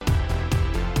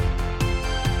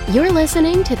You're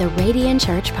listening to the Radiant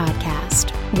Church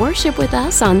Podcast. Worship with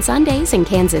us on Sundays in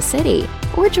Kansas City,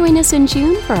 or join us in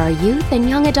June for our youth and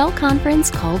young adult conference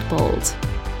called Bold.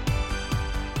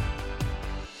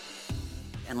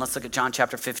 And let's look at John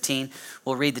chapter 15.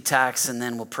 We'll read the text and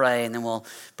then we'll pray and then we'll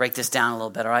break this down a little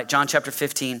bit, all right? John chapter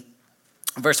 15,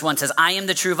 verse 1 says, I am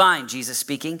the true vine, Jesus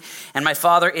speaking, and my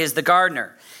Father is the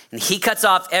gardener. And he cuts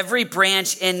off every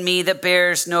branch in me that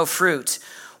bears no fruit,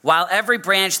 while every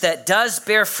branch that does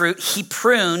bear fruit, he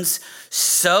prunes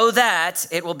so that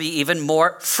it will be even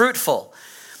more fruitful.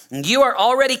 And you are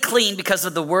already clean because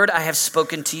of the word I have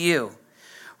spoken to you.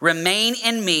 Remain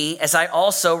in me as I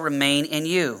also remain in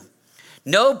you.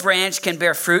 No branch can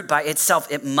bear fruit by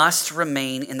itself. It must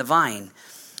remain in the vine.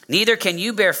 Neither can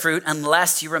you bear fruit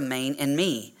unless you remain in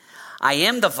me. I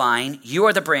am the vine, you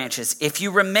are the branches. If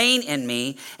you remain in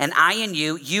me and I in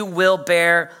you, you will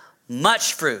bear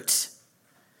much fruit.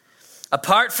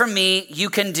 Apart from me, you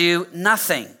can do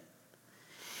nothing.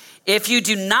 If you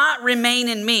do not remain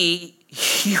in me,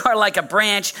 you are like a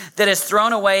branch that is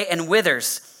thrown away and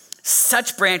withers.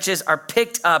 Such branches are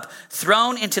picked up,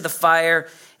 thrown into the fire,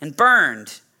 and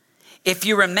burned. If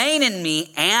you remain in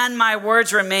me and my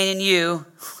words remain in you,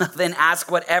 then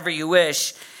ask whatever you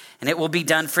wish, and it will be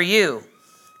done for you.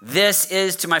 This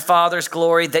is to my Father's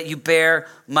glory that you bear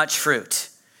much fruit,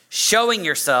 showing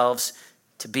yourselves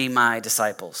to be my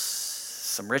disciples.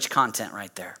 Some rich content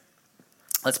right there.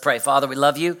 Let's pray. Father, we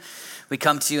love you. We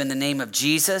come to you in the name of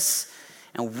Jesus,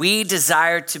 and we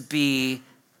desire to be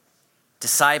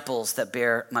disciples that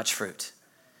bear much fruit.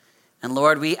 And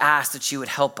Lord, we ask that you would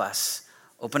help us.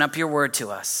 Open up your word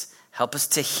to us. Help us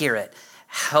to hear it.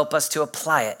 Help us to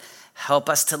apply it. Help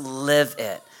us to live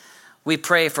it. We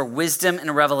pray for wisdom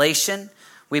and revelation.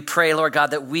 We pray, Lord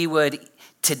God, that we would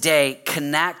today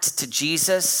connect to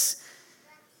Jesus.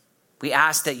 We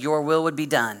ask that your will would be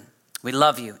done. We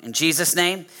love you. In Jesus'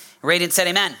 name, Radiant said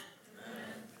amen.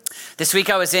 This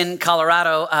week I was in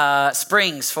Colorado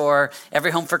Springs for Every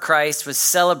Home for Christ, was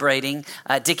celebrating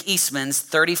Dick Eastman's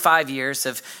 35 years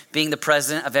of being the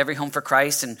president of Every Home for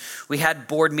Christ. And we had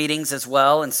board meetings as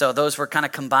well. And so those were kind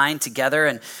of combined together.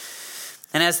 And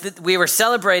as we were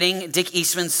celebrating Dick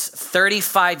Eastman's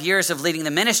 35 years of leading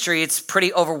the ministry, it's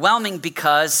pretty overwhelming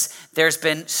because there's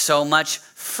been so much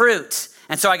fruit.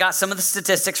 And so I got some of the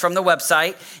statistics from the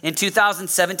website. In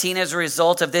 2017, as a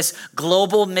result of this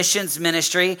global missions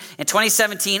ministry, in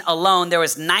 2017 alone, there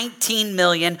was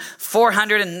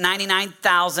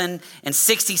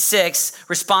 19,499,066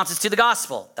 responses to the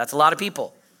gospel. That's a lot of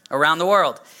people around the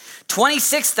world.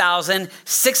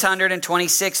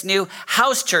 26,626 new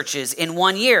house churches in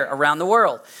 1 year around the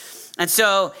world. And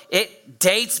so it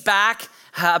dates back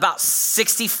about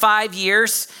 65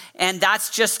 years, and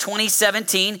that's just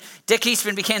 2017. Dick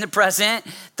Eastman became the president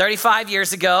 35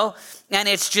 years ago, and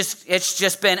it's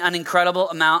just been an incredible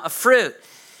amount of fruit.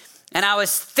 And I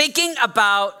was thinking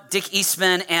about Dick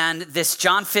Eastman and this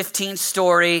John 15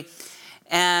 story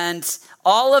and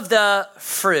all of the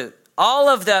fruit, all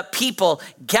of the people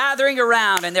gathering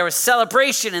around, and there was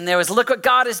celebration, and there was look what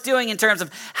God is doing in terms of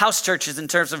house churches, in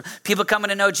terms of people coming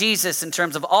to know Jesus, in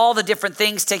terms of all the different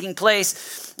things taking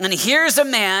place. And here's a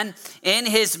man in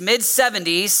his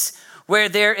mid-70s where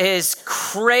there is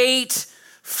great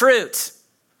fruit.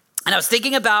 And I was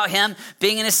thinking about him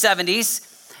being in his 70s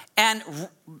and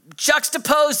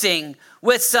juxtaposing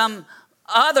with some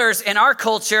others in our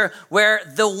culture where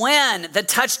the win, the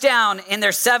touchdown in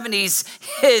their 70s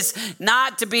is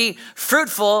not to be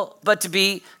fruitful, but to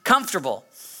be comfortable.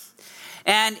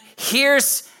 And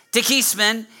here's Dick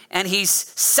Eastman, and he's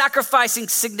sacrificing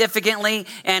significantly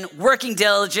and working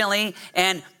diligently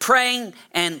and praying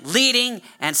and leading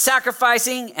and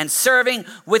sacrificing and serving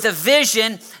with a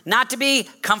vision not to be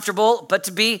comfortable, but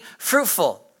to be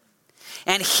fruitful.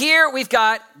 And here we've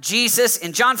got Jesus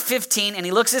in John 15, and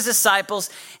he looks at his disciples,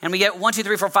 and we get 1, 2,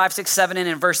 3, 4, 5, 6, 7, and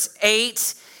in verse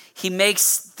 8, he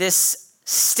makes this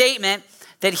statement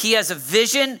that he has a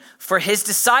vision for his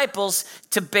disciples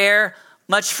to bear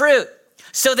much fruit.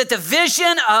 So that the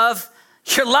vision of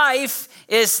your life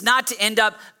is not to end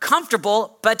up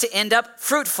comfortable, but to end up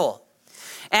fruitful.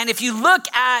 And if you look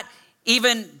at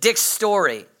even Dick's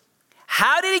story,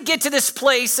 how did he get to this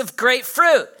place of great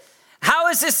fruit? How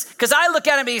is this? Because I look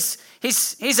at him, he's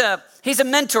a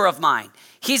mentor of mine.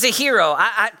 He's a hero.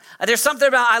 There's something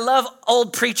about, I love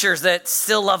old preachers that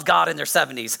still love God in their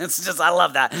 70s. It's just, I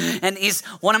love that. And he's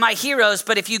one of my heroes.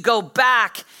 But if you go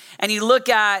back and you look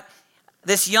at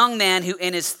this young man who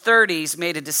in his 30s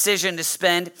made a decision to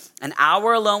spend an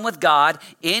hour alone with God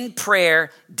in prayer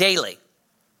daily.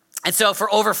 And so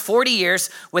for over 40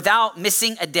 years, without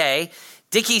missing a day,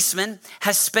 Dick Eastman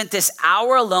has spent this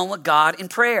hour alone with God in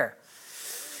prayer.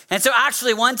 And so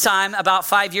actually one time about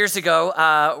 5 years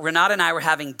ago, Renata and I were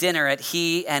having dinner at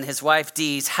he and his wife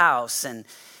Dee's house. And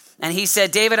he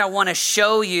said, David, I want to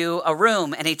show you a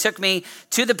room. And he took me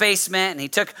to the basement and he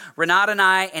took Renata and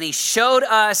I and he showed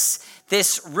us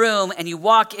this room. And you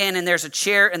walk in and there's a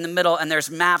chair in the middle and there's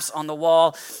maps on the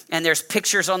wall and there's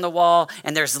pictures on the wall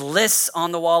and there's lists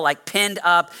on the wall like pinned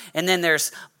up. And then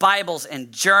there's Bibles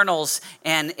and journals.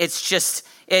 And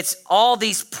it's all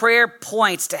these prayer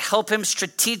points to help him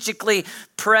strategically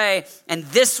pray. And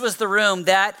this was the room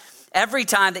that every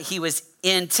time that he was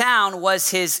in town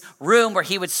was his room where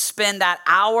he would spend that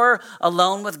hour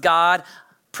alone with God,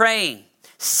 praying,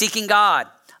 seeking God,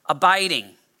 abiding.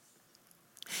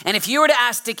 And if you were to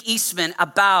ask Dick Eastman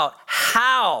about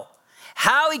how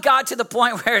he got to the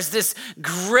point where there's this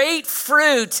great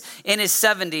fruit in his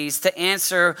 70s, the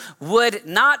answer would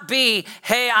not be,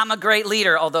 hey, I'm a great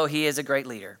leader, although he is a great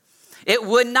leader. It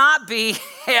would not be,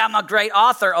 hey, I'm a great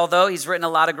author, although he's written a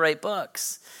lot of great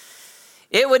books.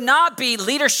 It would not be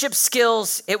leadership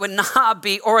skills. It would not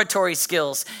be oratory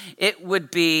skills. It would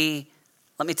be,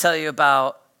 let me tell you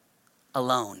about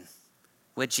alone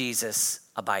with Jesus,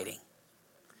 abiding.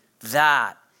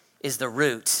 That is the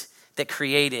root that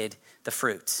created the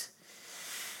fruit.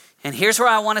 And here's where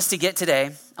I want us to get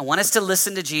today. I want us to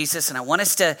listen to Jesus and I want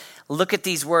us to look at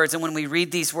these words. And when we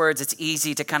read these words, it's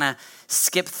easy to kind of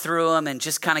skip through them and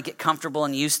just kind of get comfortable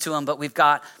and used to them. But we've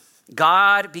got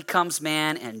God becomes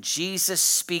man and Jesus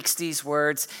speaks these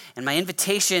words. And my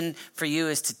invitation for you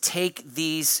is to take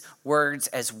these words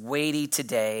as weighty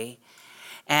today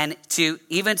and to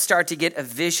even start to get a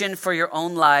vision for your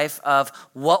own life of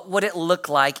what would it look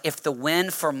like if the win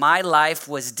for my life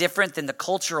was different than the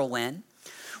cultural win,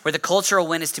 where the cultural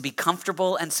win is to be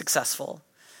comfortable and successful,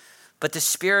 but the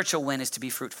spiritual win is to be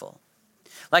fruitful.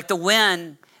 Like the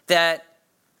win that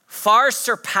far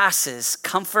surpasses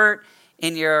comfort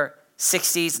in your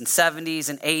 60s and 70s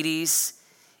and 80s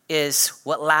is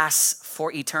what lasts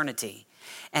for eternity.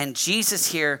 And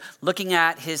Jesus here, looking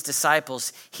at his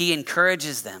disciples, he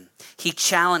encourages them. He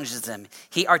challenges them.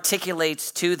 He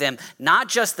articulates to them not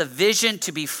just the vision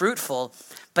to be fruitful,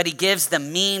 but he gives the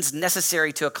means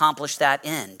necessary to accomplish that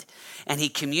end. And he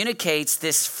communicates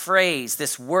this phrase,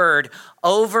 this word,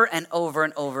 over and over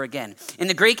and over again. In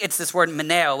the Greek, it's this word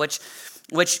meneo,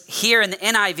 which here in the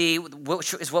NIV,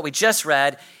 which is what we just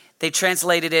read, they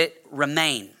translated it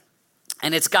remain.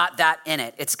 And it's got that in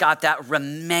it. It's got that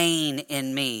remain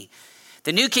in me.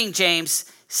 The New King James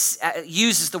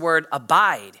uses the word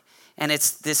abide. And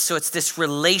it's this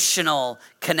relational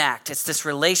connect. It's this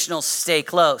relational stay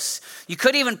close. You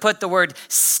could even put the word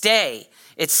stay.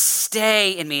 It's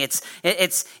stay in me. It's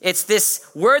this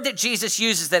word that Jesus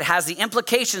uses that has the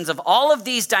implications of all of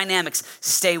these dynamics.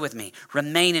 Stay with me,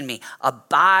 remain in me,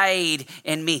 abide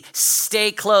in me,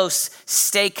 stay close,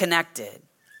 stay connected.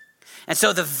 And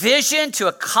so the vision to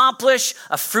accomplish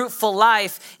a fruitful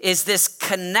life is this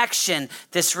connection,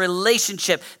 this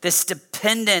relationship, this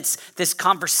dependence, this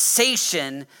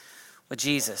conversation with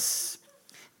Jesus.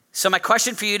 So my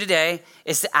question for you today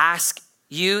is to ask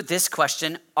you this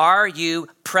question: are you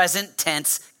present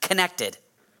tense connected?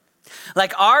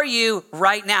 Like, are you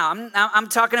right now? I'm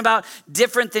talking about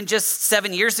different than just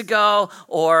 7 years ago,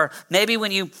 or maybe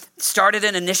when you started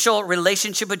an initial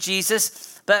relationship with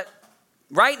Jesus, but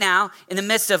right now, in the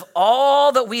midst of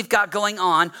all that we've got going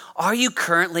on, are you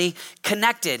currently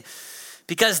connected?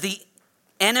 Because the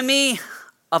enemy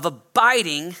of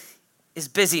abiding is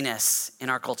busyness in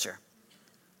our culture.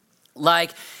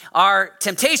 Like, our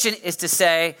temptation is to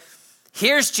say,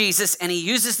 here's Jesus, and he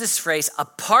uses this phrase,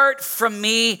 apart from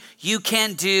me, you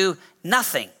can do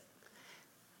nothing.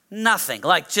 Nothing.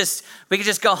 Like, we could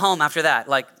just go home after that.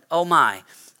 Like, oh my.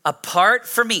 Apart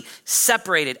from me,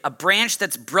 separated, a branch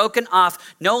that's broken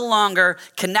off, no longer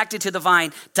connected to the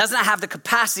vine, doesn't have the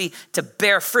capacity to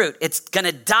bear fruit. It's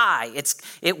gonna die.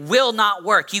 It will not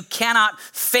work. You cannot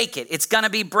fake it. It's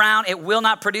gonna be brown. It will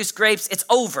not produce grapes. It's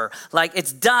over. Like,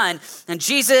 it's done. And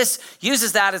Jesus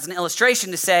uses that as an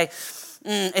illustration to say,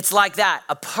 it's like that.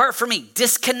 Apart from me,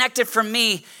 disconnected from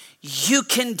me, you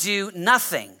can do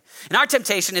nothing. And our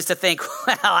temptation is to think,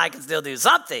 well, I can still do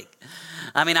something.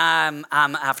 I mean, I'm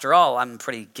after all, I'm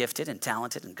pretty gifted and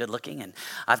talented and good looking, and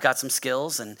I've got some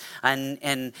skills, and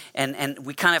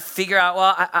we kind of figure out,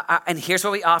 well, and here's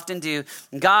what we often do.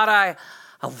 God, I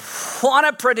want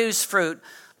to produce fruit,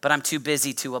 but I'm too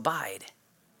busy to abide.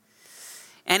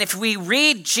 And if we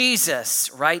read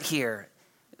Jesus right here,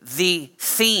 the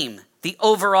theme, the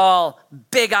overall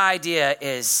big idea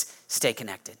is stay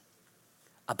connected,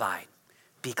 abide,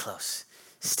 be close,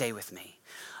 stay with me.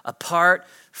 apart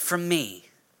from me,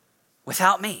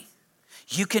 without me,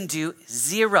 you can do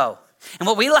zero. And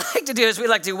what we like to do is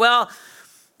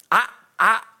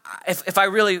if I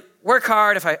really work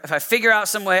hard, if I figure out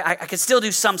some way, I can still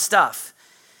do some stuff.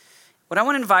 What I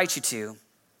want to invite you to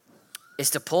is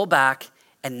to pull back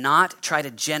and not try to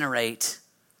generate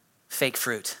fake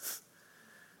fruit.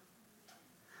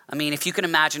 I mean, if you can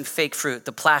imagine fake fruit,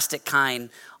 the plastic kind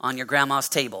on your grandma's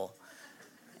table,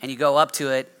 and you go up to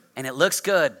it and it looks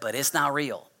good, but it's not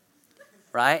real,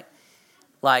 right?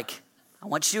 Like, I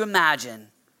want you to imagine,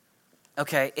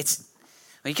 okay,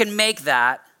 you can make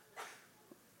that,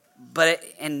 but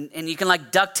and you can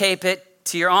like duct tape it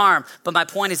to your arm, but my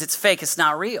point is it's fake, it's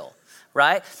not real,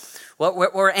 right? What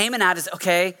we're aiming at is,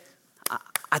 okay,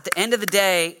 at the end of the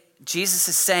day, Jesus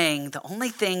is saying the only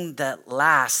thing that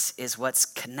lasts is what's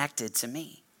connected to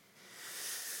me.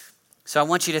 So I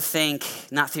want you to think,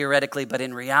 not theoretically, but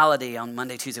in reality, on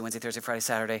Monday, Tuesday, Wednesday, Thursday, Friday,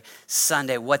 Saturday,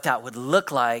 Sunday, what that would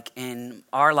look like in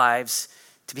our lives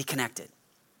to be connected.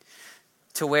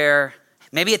 To where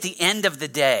maybe at the end of the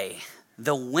day,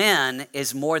 the win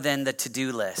is more than the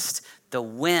to-do list. The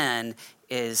win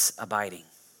is abiding.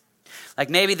 Like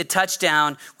maybe the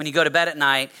touchdown when you go to bed at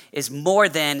night is more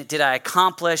than did I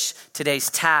accomplish today's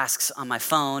tasks on my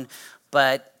phone,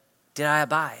 but did I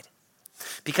abide?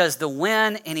 Because the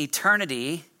win in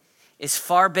eternity is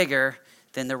far bigger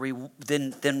than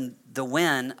the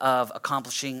win of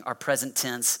accomplishing our present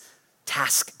tense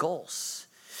task goals.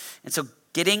 And so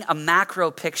getting a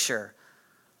macro picture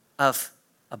of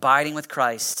abiding with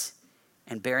Christ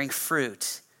and bearing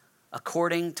fruit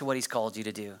according to what he's called you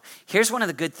to do. Here's one of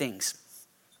the good things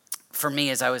for me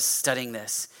as I was studying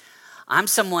this. I'm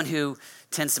someone who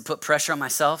tends to put pressure on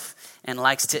myself and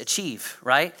likes to achieve,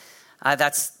 right?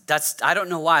 That's I don't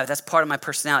know why, that's part of my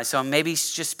personality. So I'm maybe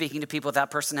just speaking to people with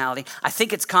that personality. I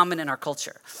think it's common in our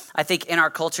culture. I think in our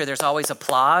culture, there's always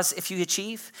applause if you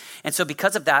achieve. And so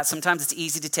because of that, sometimes it's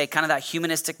easy to take kind of that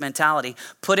humanistic mentality,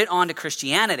 put it onto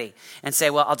Christianity and say,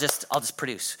 well, I'll just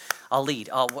produce. I'll lead.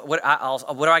 What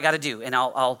do I got to do? And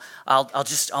I'll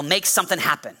make something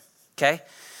happen. Okay.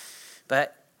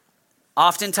 But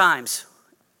oftentimes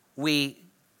we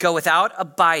go without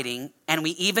abiding, and we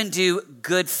even do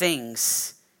good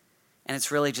things, and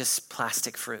it's really just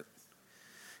plastic fruit.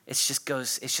 It's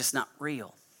just not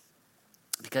real.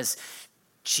 Because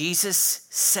Jesus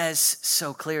says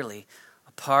so clearly,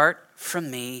 apart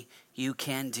from me, you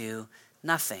can do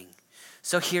nothing.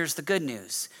 So here's the good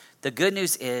news. The good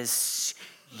news is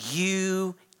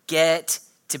you get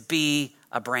to be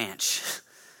a branch.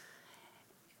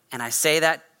 And I say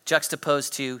that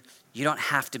juxtaposed to you don't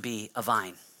have to be a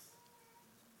vine.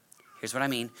 Here's what I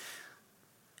mean.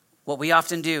 What we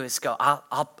often do is go,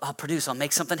 I'll produce, I'll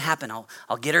make something happen,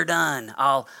 I'll get her done,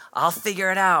 I'll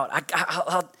figure it out.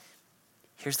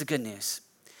 Here's the good news.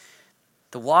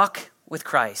 The walk with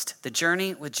Christ, the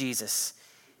journey with Jesus,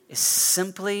 is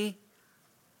simply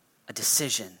a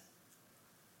decision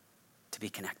to be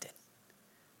connected,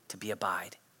 to be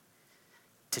abide,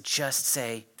 to just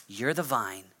say, you're the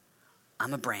vine,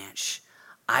 I'm a branch,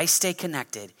 I stay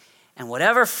connected, and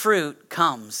whatever fruit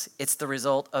comes, it's the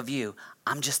result of you.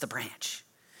 I'm just the branch.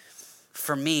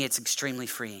 For me, it's extremely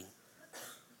freeing.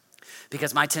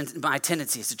 Because my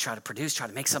tendency is to try to produce, try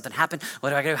to make something happen.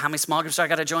 What do I do? How many small groups do I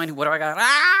got to join? What do I got?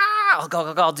 I'll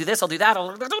go. I'll do this. I'll do that.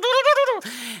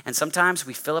 And sometimes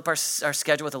we fill up our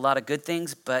schedule with a lot of good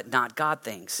things, but not God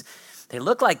things. They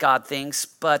look like God things,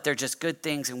 but they're just good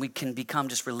things, and we can become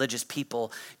just religious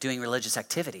people doing religious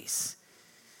activities.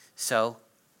 So,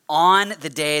 on the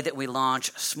day that we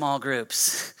launch small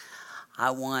groups,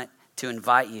 I want to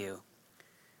invite you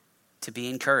to be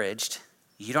encouraged.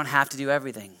 You don't have to do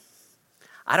everything.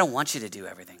 I don't want you to do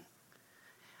everything.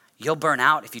 You'll burn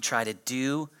out if you try to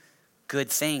do good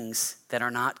things that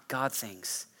are not God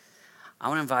things. I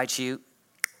want to invite you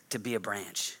to be a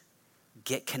branch.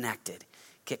 Get connected.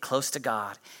 Get close to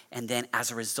God. And then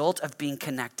as a result of being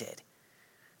connected,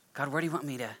 God, where do you want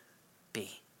me to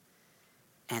be?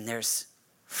 And there's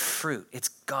fruit. It's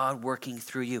God working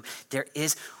through you.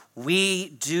 We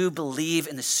do believe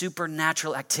in the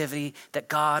supernatural activity that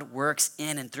God works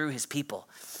in and through his people.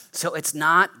 So it's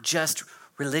not just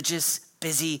religious,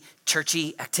 busy,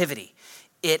 churchy activity.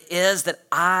 It is that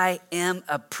I am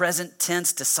a present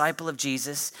tense disciple of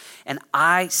Jesus, and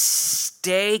I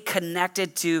stay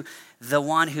connected to the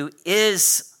one who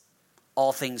is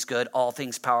all things good, all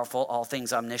things powerful, all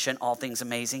things omniscient, all things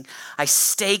amazing. I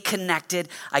stay connected.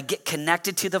 I get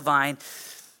connected to the vine.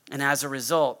 And as a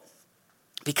result,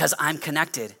 because I'm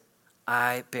connected,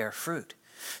 I bear fruit.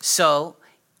 So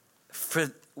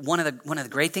for one of the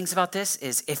great things about this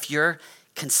is if you're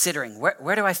considering,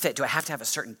 where do I fit? Do I have to have a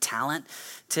certain talent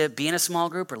to be in a small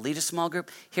group or lead a small group?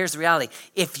 Here's the reality.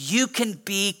 If you can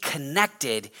be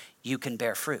connected, you can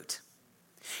bear fruit.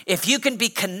 If you can be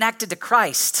connected to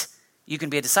Christ, you can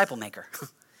be a disciple maker.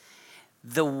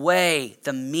 The way,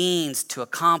 the means to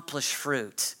accomplish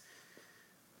fruit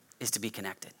is to be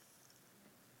connected.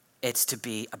 It's to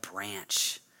be a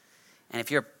branch. And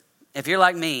if you're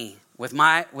like me with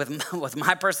my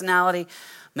personality,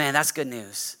 man, that's good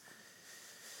news.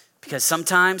 Because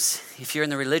sometimes if you're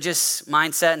in the religious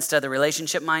mindset instead of the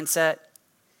relationship mindset,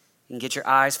 you can get your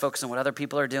eyes focused on what other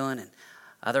people are doing and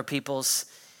other people's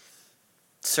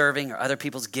serving or other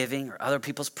people's giving or other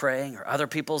people's praying or other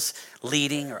people's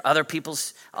leading or other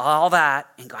people's all that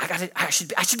and go, I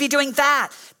should be doing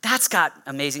that. That's got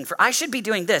amazing I should be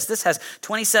doing this. This has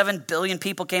 27 billion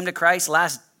people came to Christ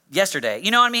yesterday.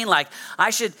 You know what I mean? Like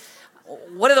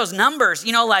what are those numbers?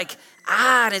 You know, like,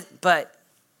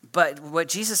 but what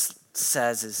Jesus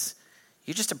says is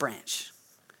you're just a branch.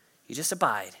 You just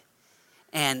abide.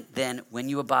 And then when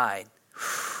you abide,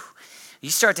 you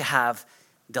start to have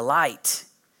delight,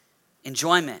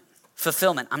 enjoyment,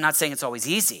 fulfillment. I'm not saying it's always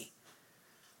easy.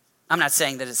 I'm not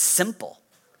saying that it's simple,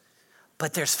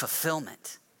 but there's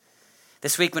fulfillment.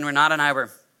 This week when Renata and I were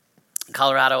in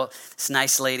Colorado, this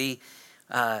nice lady,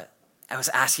 I was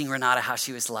asking Renata how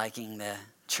she was liking the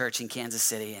church in Kansas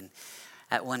City, and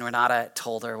when Renata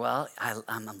told her, well,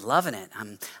 I'm loving it.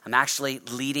 I'm actually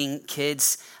leading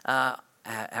kids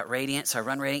at Radiant, so I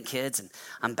run Radiant Kids, and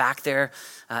I'm back there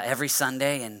every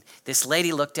Sunday. And this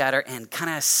lady looked at her and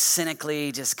kind of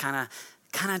cynically, just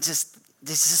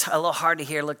this is a little hard to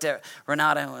hear, looked at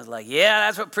Renata and was like, yeah,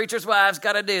 that's what preachers' wives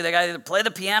got to do. They got to either play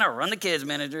the piano or run the kids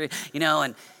ministry, you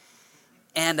know.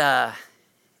 And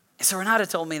so Renata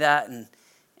told me that, and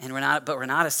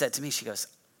Renata said to me, she goes,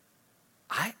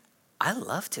 I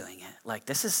love doing it. Like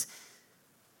this is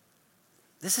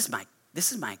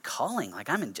my calling. Like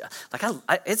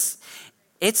it's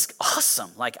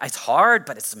awesome. Like it's hard,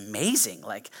 but it's amazing.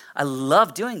 Like I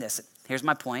love doing this. Here's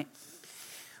my point.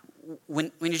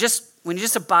 When you're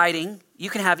just abiding,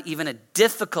 you can have even a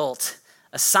difficult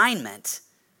assignment,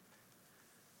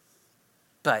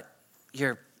 but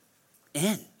you're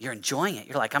enjoying it.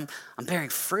 You're like, I'm bearing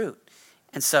fruit.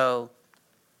 And so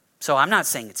I'm not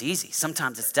saying it's easy.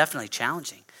 Sometimes it's definitely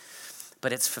challenging,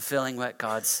 but it's fulfilling what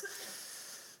God's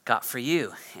got for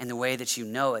you, and the way that you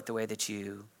know it, the way that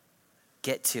you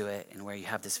get to it, and where you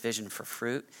have this vision for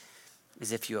fruit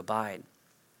is if you abide.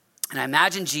 And I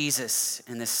imagine Jesus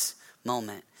in this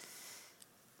moment,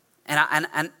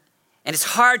 and it's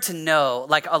hard to know.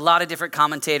 Like a lot of different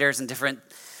commentators and different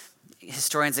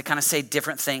historians that kind of say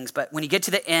different things, but when you get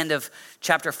to the end of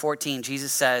chapter 14,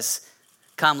 Jesus says,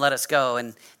 "Come, let us go,"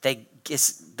 and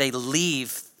they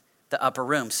leave the upper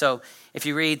room. So if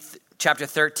you read chapter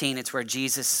 13, it's where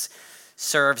Jesus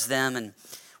serves them and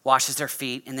washes their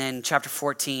feet. And then chapter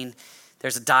 14,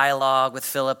 there's a dialogue with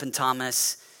Philip and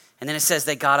Thomas. And then it says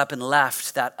they got up and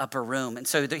left that upper room. And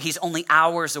so he's only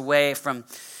hours away from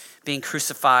being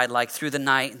crucified, like through the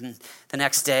night and the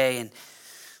next day.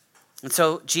 And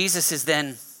so Jesus is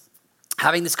then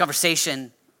having this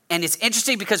conversation. And it's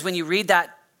interesting because when you read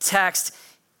that text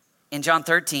in John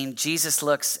 13, Jesus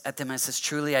looks at them and says,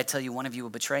 "Truly, I tell you, one of you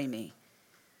will betray me."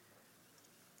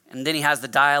 And then he has the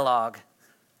dialogue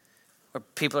where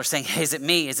people are saying, "Hey, is it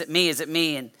me? Is it me? Is it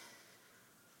me?" And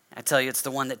I tell you, it's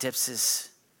the one that dips his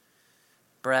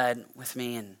bread with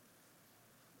me. And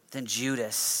then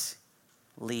Judas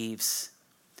leaves.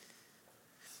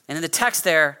 And in the text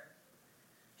there,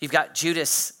 you've got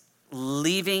Judas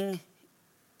leaving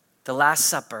the Last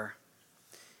Supper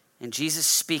and Jesus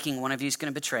speaking, "One of you is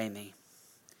going to betray me."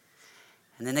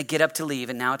 And then they get up to leave,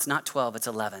 and now it's not 12, it's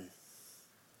 11.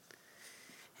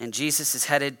 And Jesus is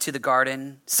headed to the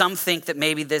garden. Some think that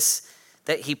maybe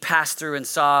that he passed through and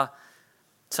saw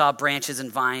branches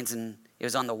and vines and it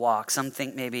was on the walk. Some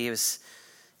think maybe he was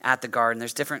at the garden.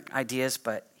 There's different ideas,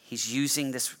 but he's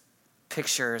using this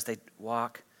picture as they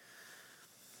walk.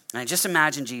 And I just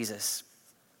imagine Jesus.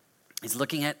 He's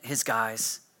looking at his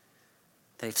guys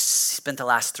that he's spent the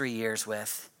last 3 years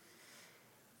with,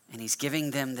 and he's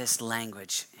giving them this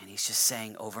language, and he's just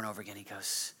saying over and over again, he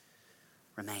goes,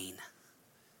 "Remain.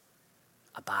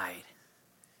 Abide.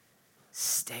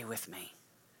 Stay with me."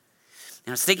 And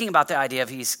I was thinking about the idea of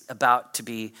he's about to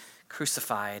be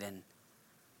crucified, and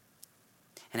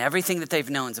everything that they've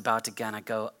known is about to kind of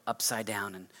go upside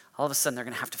down, and all of a sudden they're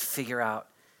going to have to figure out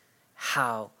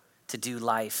how to do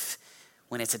life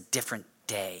when it's a different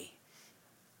day.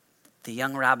 The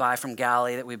young rabbi from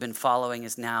Galilee that we've been following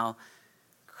is now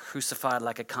crucified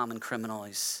like a common criminal.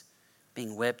 He's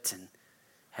being whipped, and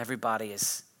everybody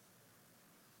is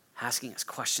asking us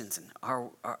questions. And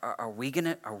are we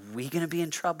gonna be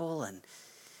in trouble? And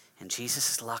Jesus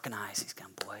is locking eyes. He's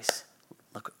going, boys,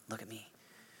 look at me.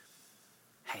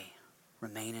 Hey,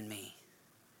 remain in me.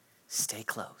 Stay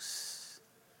close.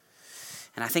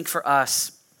 And I think for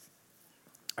us,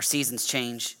 our seasons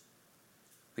change.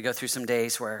 We go through some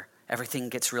days where everything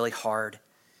gets really hard.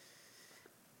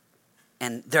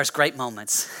 And there's great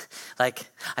moments. Like,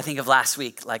 I think of last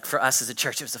week, like for us as a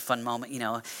church, it was a fun moment,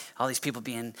 all these people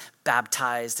being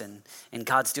baptized and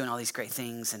God's doing all these great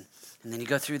things. And then you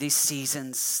go through these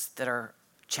seasons that are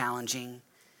challenging.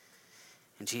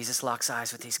 And Jesus locks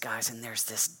eyes with these guys, and there's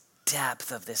this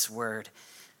depth of this word.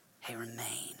 Hey,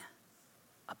 remain,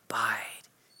 abide,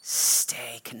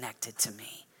 stay connected to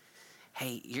me.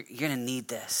 Hey, you're going to need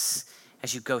this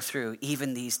as you go through,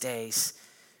 even these days,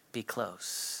 be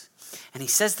close. And he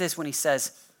says this when he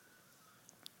says,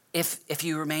 if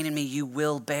you remain in me, you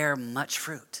will bear much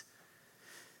fruit.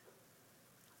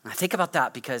 And I think about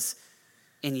that because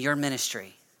in your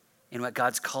ministry, in what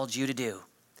God's called you to do,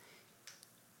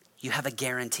 you have a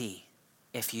guarantee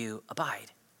if you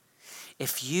abide.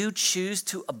 If you choose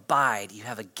to abide, you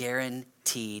have a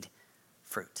guaranteed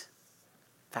fruit.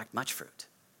 In fact, much fruit.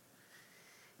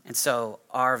 And so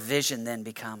our vision then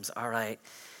becomes, all right,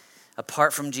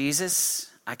 apart from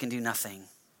Jesus, I can do nothing.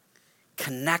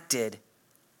 Connected,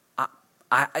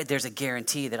 there's a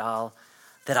guarantee that I'll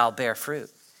bear fruit.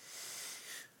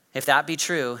 If that be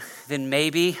true, then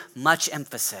maybe much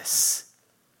emphasis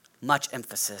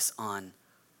on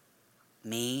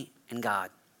me and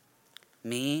God,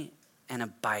 me and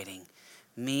abiding,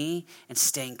 me and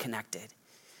staying connected.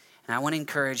 And I want to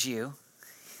encourage you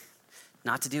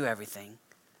not to do everything.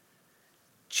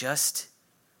 Just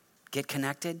get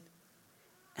connected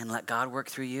and let God work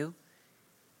through you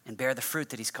and bear the fruit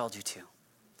that he's called you to.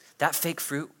 That fake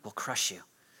fruit will crush you.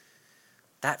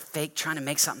 That fake trying to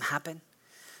make something happen,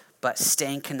 but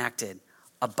staying connected,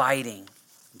 abiding,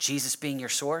 Jesus being your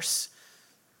source,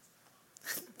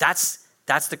 that's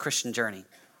the Christian journey.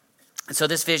 And so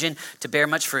this vision to bear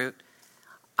much fruit,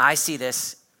 I see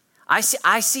this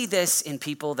in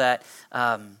people that,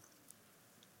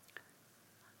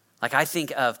 like I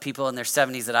think of people in their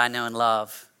 70s that I know and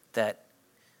love that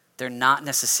they're not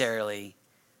necessarily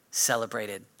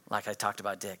celebrated like I talked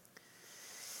about Dick.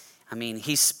 I mean,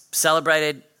 he's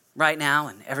celebrated right now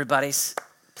and everybody's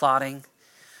applauding,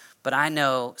 but I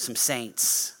know some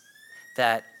saints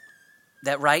that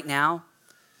right now,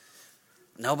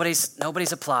 nobody's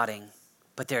applauding,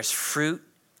 but there's fruit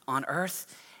on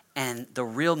earth, and the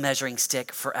real measuring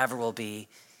stick forever will be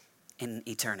in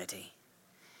eternity.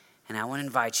 And I want to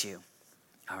invite you,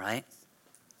 all right?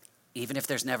 Even if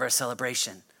there's never a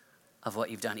celebration of what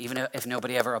you've done, even if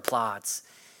nobody ever applauds,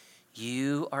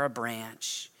 you are a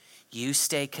branch. You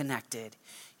stay connected.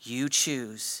 You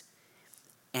choose.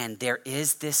 And there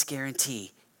is this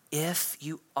guarantee. If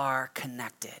you are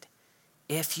connected,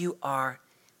 if you are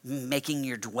making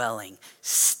your dwelling,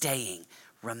 staying,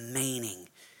 remaining,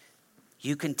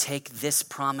 you can take this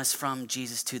promise from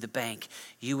Jesus to the bank.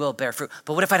 You will bear fruit.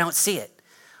 But what if I don't see it?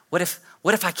 What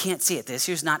if I can't see it? This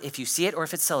here's not if you see it or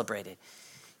if it's celebrated.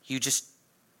 You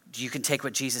can take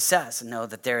what Jesus says and know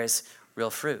that there is real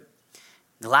fruit.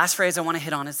 The last phrase I want to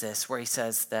hit on is this, where he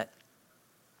says that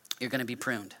you're going to be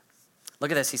pruned.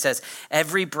 Look at this. He says,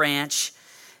 every branch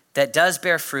that does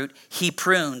bear fruit, he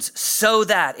prunes so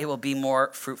that it will be more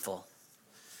fruitful.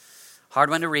 Hard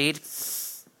one to read,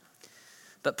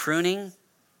 but pruning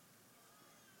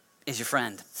is your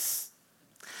friend.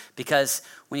 Because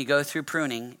when you go through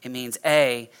pruning, it means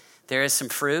A, there is some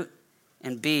fruit,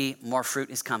 and B, more fruit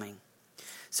is coming.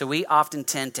 So we often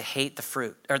tend to hate the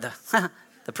fruit, or the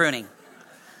pruning.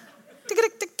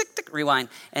 Rewind.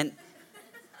 And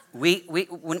when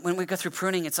we go through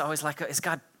pruning, it's always like, is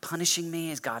God punishing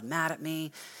me? Is God mad at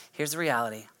me? Here's the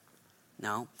reality.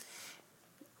 No.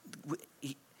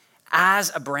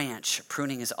 As a branch,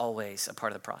 pruning is always a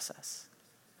part of the process.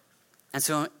 And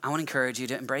so I want to encourage you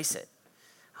to embrace it.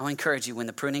 I want to encourage you when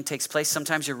the pruning takes place,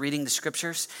 sometimes you're reading the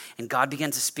scriptures and God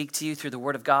begins to speak to you through the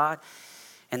word of God.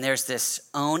 And there's this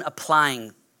own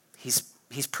applying. He's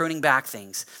pruning back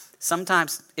things.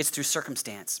 Sometimes it's through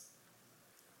circumstance,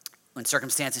 when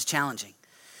circumstance is challenging.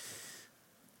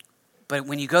 But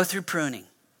when you go through pruning,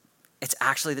 it's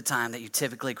actually the time that you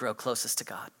typically grow closest to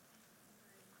God.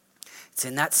 It's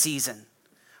in that season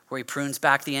where he prunes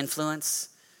back the influence,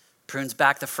 prunes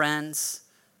back the friends,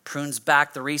 prunes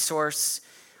back the resource.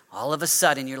 All of a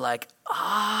sudden you're like,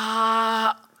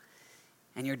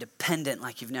 and you're dependent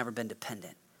like you've never been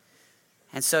dependent.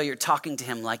 And so you're talking to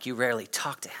him like you rarely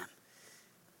talk to him.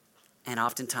 And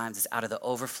oftentimes it's out of the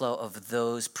overflow of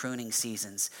those pruning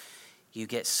seasons, you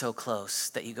get so close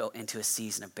that you go into a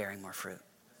season of bearing more fruit.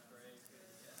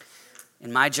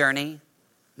 In my journey,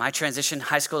 my transition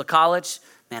high school to college,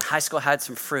 man, high school had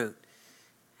some fruit.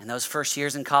 And those first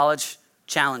years in college,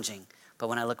 challenging. But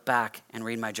when I look back and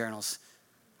read my journals,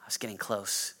 I was getting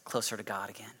closer to God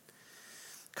again.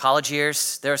 College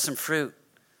years, there was some fruit.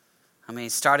 I mean,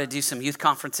 started to do some youth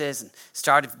conferences and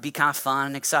started to be kind of fun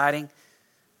and exciting.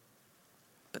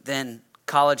 But then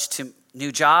college to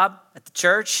new job at the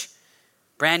church,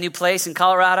 brand new place in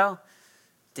Colorado,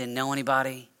 didn't know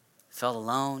anybody, felt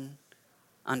alone,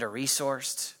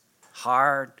 under-resourced,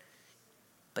 hard.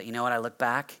 But you know what? I look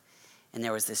back and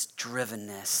there was this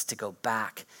drivenness to go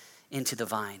back into the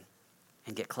vine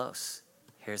and get close.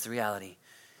 Here's the reality.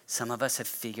 Some of us have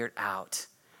figured out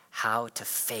how to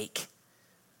fake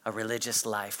a religious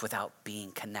life without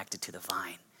being connected to the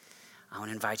vine. I want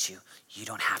to invite you. You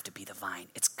don't have to be the vine.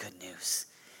 It's good news.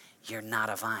 You're not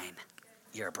a vine.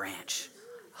 You're a branch.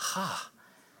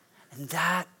 And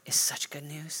that is such good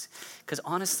news. Because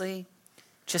honestly,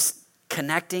 just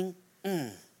connecting,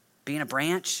 being a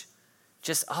branch,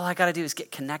 just all I got to do is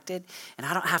get connected. And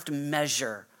I don't have to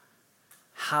measure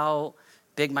how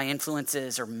big my influence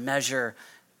is or measure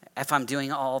if I'm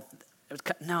doing all.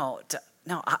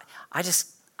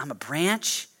 I'm a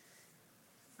branch.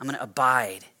 I'm going to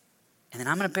abide. And then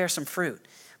I'm going to bear some fruit.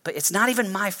 But it's not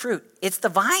even my fruit. It's the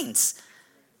vines.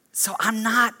 So I'm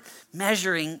not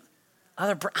measuring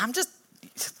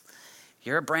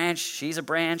you're a branch, she's a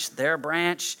branch, they're a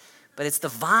branch, but it's the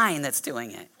vine that's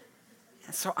doing it.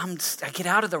 And so I get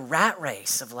out of the rat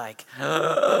race of like,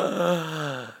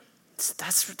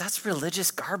 that's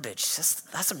religious garbage.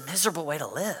 That's a miserable way to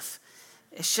live.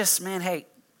 It's just, man, hey,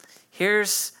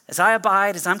 as I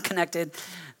abide, as I'm connected,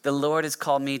 the Lord has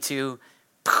called me to,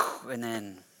 and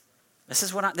then this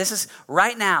is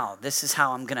right now, this is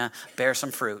how I'm going to bear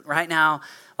some fruit. Right now,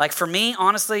 like for me,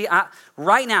 honestly,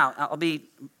 right now, I'll be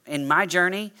in my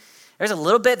journey. There's a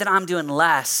little bit that I'm doing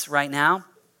less right now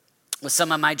with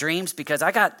some of my dreams because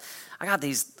I got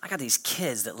these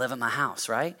kids that live at my house,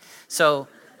 right? So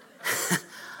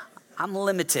I'm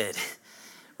limited,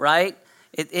 right?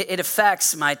 It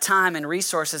affects my time and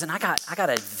resources, and I got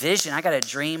a vision, I got a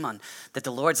dream on that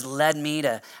the Lord's led me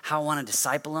to how I want to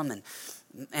disciple them,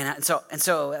 and so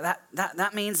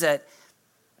that means that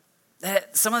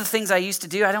some of the things I used to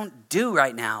do I don't do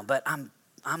right now, but I'm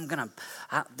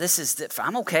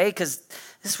okay because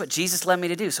this is what Jesus led me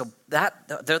to do. So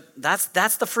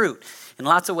that's the fruit in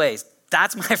lots of ways.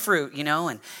 That's my fruit,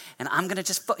 and I'm gonna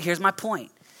here's my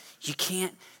point.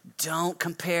 Don't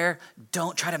compare,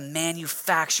 don't try to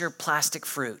manufacture plastic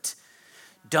fruit.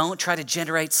 Don't try to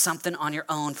generate something on your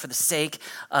own for the sake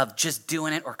of just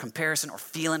doing it or comparison or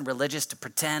feeling religious to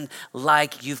pretend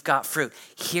like you've got fruit.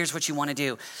 Here's what you want to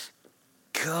do.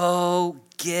 Go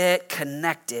get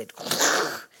connected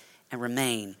and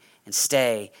remain and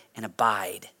stay and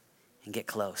abide and get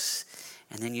close.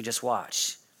 And then you just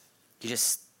watch. You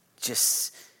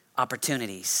just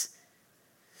opportunities.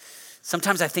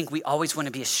 Sometimes I think we always want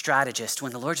to be a strategist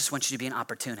when the Lord just wants you to be an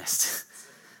opportunist.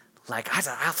 Like,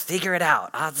 I'll figure it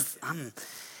out. And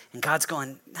God's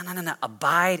going, no.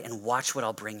 Abide and watch what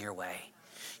I'll bring your way.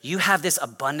 You have this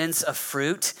abundance of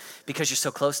fruit because you're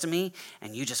so close to me,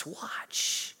 and you just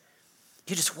watch.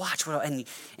 You just watch and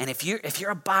if you're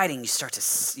abiding, you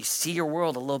see your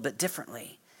world a little bit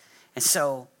differently. And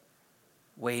so,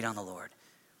 wait on the Lord.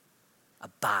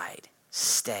 Abide,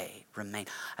 stay, remain.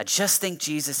 I just think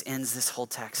Jesus ends this whole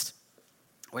text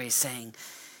where he's saying,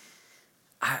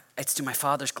 it's to my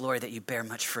Father's glory that you bear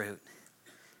much fruit.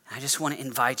 And I just want to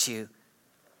invite you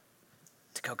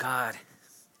to go, God,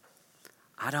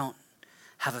 I don't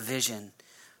have a vision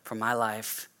for my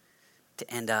life to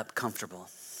end up comfortable.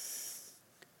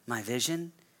 My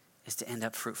vision is to end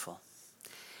up fruitful.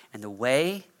 And the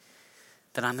way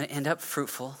that I'm going to end up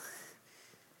fruitful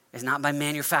is not by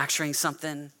manufacturing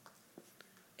something,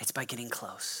 it's by getting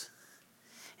close.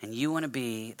 And you want to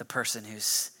be the person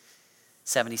who's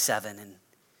 77 and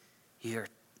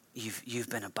you've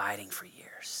been abiding for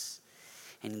years.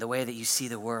 And the way that you see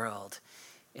the world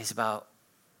is about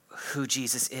who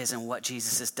Jesus is and what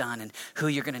Jesus has done and who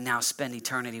you're going to now spend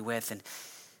eternity with, and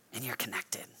you're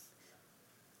connected.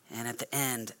 And at the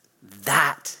end,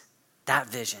 that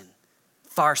vision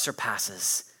far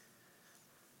surpasses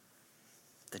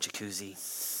the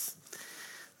jacuzzi,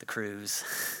 the cruise.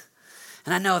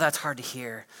 And I know that's hard to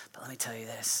hear, but let me tell you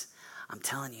this. I'm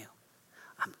telling you.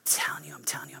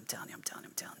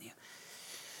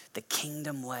 The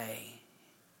kingdom way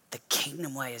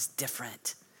is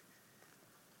different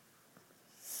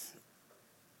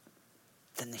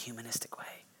than the humanistic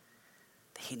way,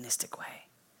 the hedonistic way.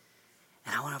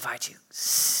 And I want to invite you,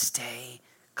 stay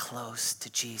close to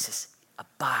Jesus.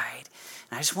 Abide.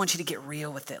 And I just want you to get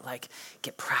real with it, like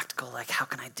get practical, like how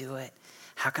can I do it?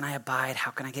 How can I abide? How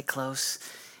can I get close?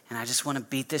 And I just want to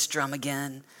beat this drum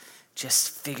again. Just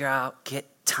figure out, get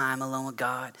time alone with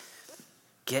God.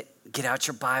 Get out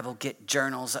your Bible, get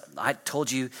journals. I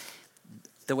told you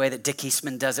the way that Dick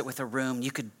Eastman does it with a room.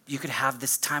 You could have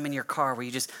this time in your car where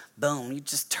you just, boom, you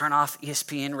just turn off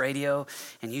ESPN radio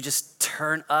and you just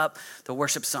turn up the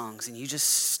worship songs and you just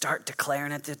start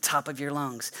declaring at the top of your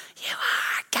lungs, you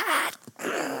are God,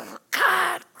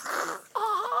 God,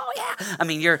 oh yeah. I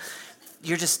mean, you're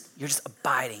just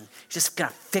abiding. You're just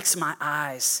gonna fix my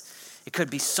eyes. It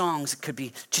could be songs. It could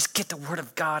be just get the word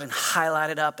of God and highlight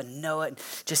it up and know it.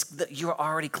 Just you are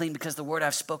already clean because the word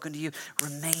I've spoken to you.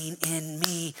 Remain in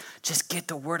me. Just get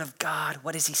the word of God.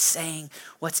 What is he saying?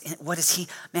 What is he?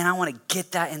 Man, I want to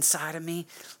get that inside of me.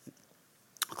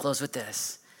 I'll close with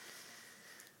this.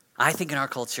 I think in our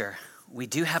culture, we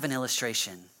do have an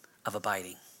illustration of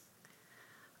abiding.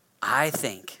 I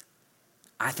think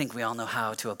we all know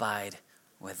how to abide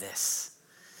with this.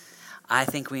 I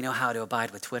think we know how to abide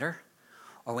with Twitter.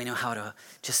 Or we know how to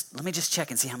let me just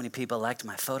check and see how many people liked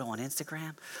my photo on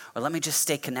Instagram. Or let me just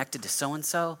stay connected to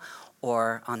so-and-so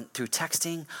or through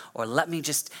texting. Or let me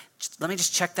just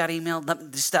check that email.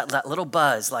 Just that little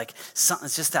buzz, like something,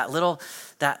 it's just that little,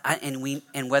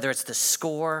 and whether it's the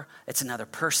score, it's another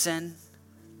person.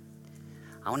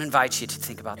 I want to invite you to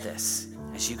think about this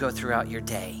as you go throughout your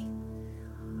day.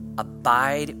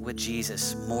 Abide with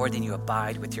Jesus more than you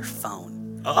abide with your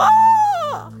phone.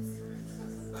 Ah!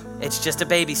 It's just a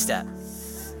baby step.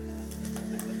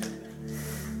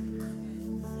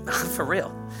 For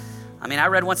real. I mean, I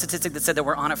read one statistic that said that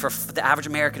we're on it the average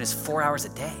American is 4 hours a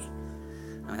day.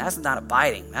 I mean, that's not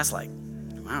abiding. That's like, I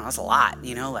don't know, that's a lot,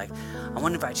 like I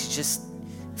want to invite you to just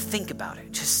think about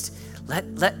it. Just let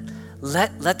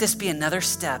this be another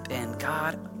step in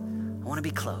God. I want to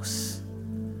be close.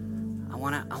 I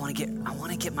want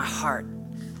to get my heart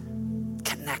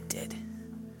connected.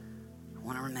 I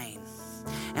want to remain.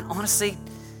 And honestly,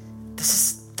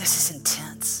 this is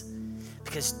intense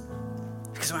because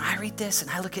when I read this and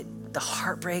I look at the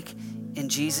heartbreak in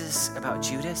Jesus about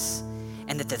Judas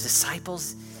and that the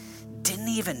disciples didn't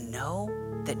even know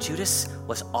that Judas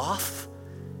was off.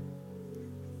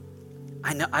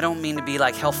 I don't mean to be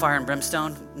like hellfire and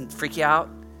brimstone and freak you out,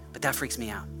 but that freaks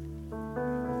me out.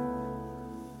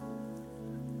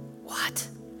 What?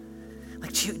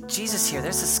 Like Jesus here,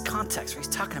 there's this context where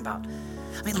he's talking about,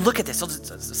 I mean, look at this.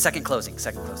 Second closing.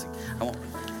 I won't,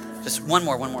 just one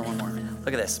more.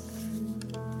 Look at this.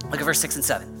 Look at verse 6 and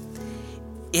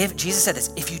 7. If Jesus said this,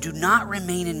 if you do not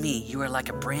remain in me, you are like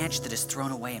a branch that is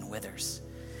thrown away and withers.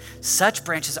 Such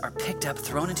branches are picked up,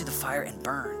 thrown into the fire and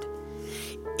burned.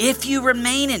 If you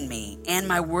remain in me and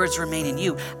my words remain in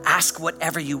you, ask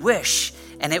whatever you wish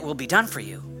and it will be done for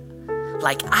you.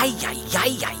 Like,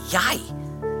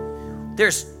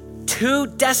 There's two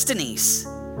destinies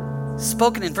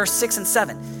spoken in verse 6 and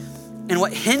 7. And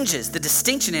what hinges, the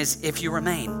distinction is if you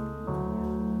remain.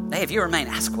 Hey, if you remain,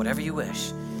 ask whatever you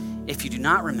wish. If you do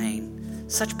not remain,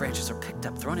 such branches are picked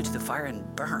up, thrown into the fire and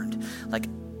burned. Like,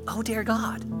 oh dear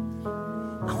God,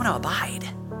 I want to abide.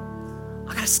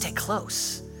 I got to stay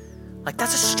close. Like,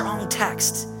 that's a strong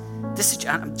text. This is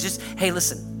hey,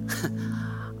 listen,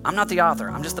 I'm not the author.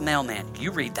 I'm just the mailman.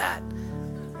 You read that.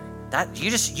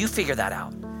 You figure that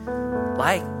out.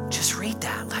 Like, just read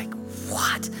that. Like,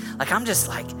 what? Like, I'm just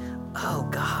like, oh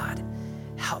God,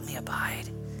 help me abide.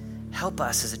 Help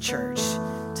us as a church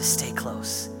to stay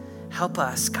close. Help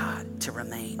us, God, to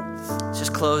remain. Let's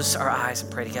just close our eyes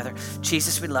and pray together.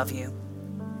 Jesus, we love you.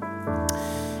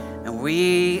 And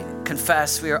we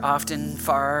confess we are often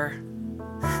far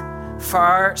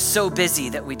so busy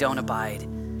that we don't abide.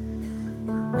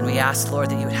 And we ask, Lord,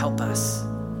 that you would help us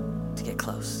to get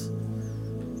close,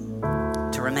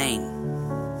 to remain,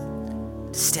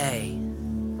 to stay.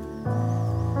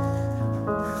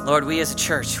 Lord, we as a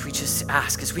church, we just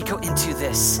ask as we go into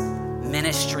this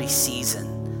ministry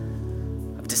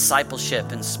season of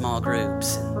discipleship in small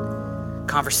groups and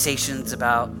conversations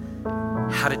about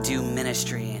how to do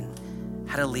ministry and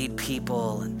how to lead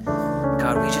people. And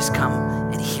God, we just come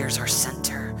and here's our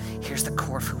center. Here's the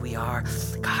core of who we are.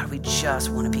 God, we just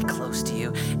want to be close to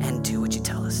you and do what you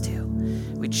tell us to.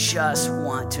 We just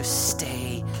want to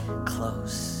stay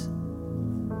close.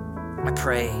 I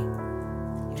pray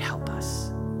you'd help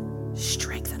us.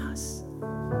 Strengthen us.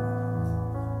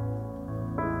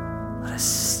 Let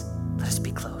us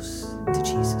be close to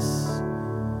Jesus.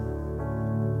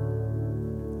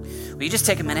 Will you just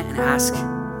take a minute and ask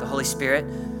the Holy Spirit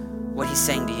what he's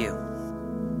saying to you?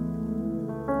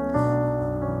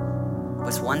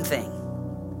 What's one thing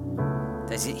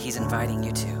that he's inviting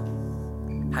you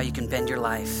to? How you can bend your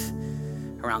life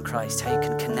around Christ, how you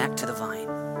can connect to the vine.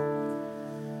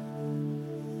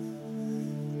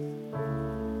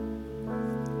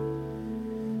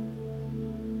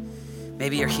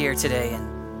 Maybe you're here today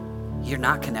and you're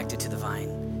not connected to the vine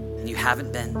and you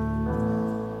haven't been.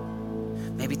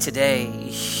 Maybe today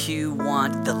you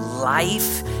want the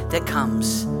life that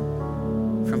comes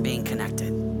from being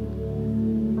connected.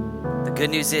 The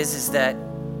good news is that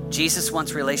Jesus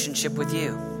wants relationship with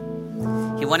you.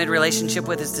 He wanted relationship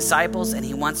with his disciples, and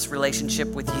he wants relationship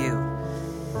with you.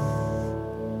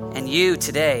 And you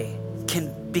today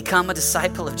can become a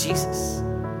disciple of Jesus.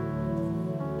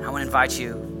 I want to invite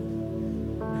you,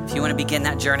 if you want to begin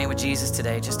that journey with Jesus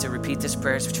today, just to repeat this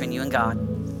prayer between you and God.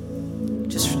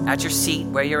 Just at your seat,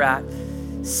 where you're at,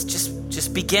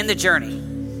 just begin the journey.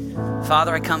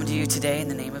 Father, I come to you today in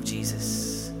the name of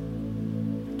Jesus. I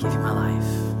give you my life.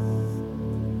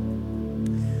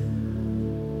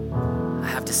 I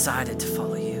have decided to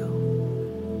follow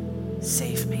you.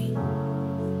 Save me.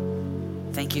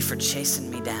 Thank you for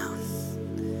chasing me down.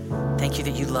 Thank you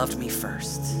that you loved me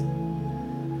first.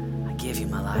 I give you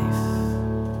my life.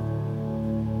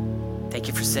 Thank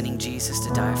you for sending Jesus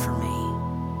to die for me.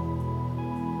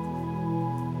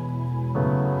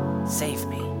 Save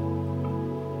me.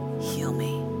 Heal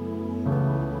me.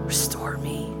 Restore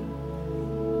me.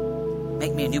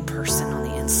 Make me a new person on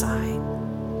the inside.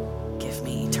 Give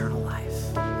me eternal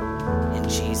life. In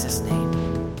Jesus'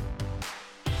 name.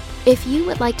 If you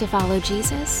would like to follow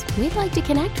Jesus, we'd like to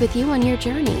connect with you on your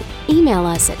journey. Email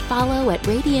us at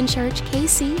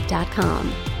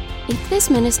follow@radiantchurchkc.com. If this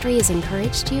ministry has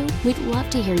encouraged you, we'd love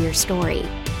to hear your story.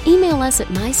 Email us at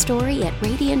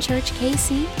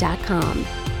mystory@radiantchurchkc.com.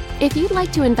 If you'd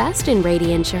like to invest in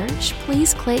Radiant Church,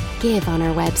 please click Give on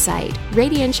our website,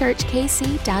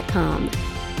 radiantchurchkc.com.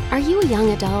 Are you a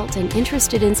young adult and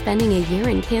interested in spending a year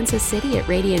in Kansas City at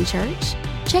Radiant Church?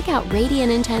 Check out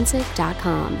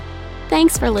radiantintensive.com.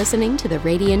 Thanks for listening to the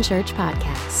Radiant Church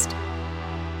Podcast.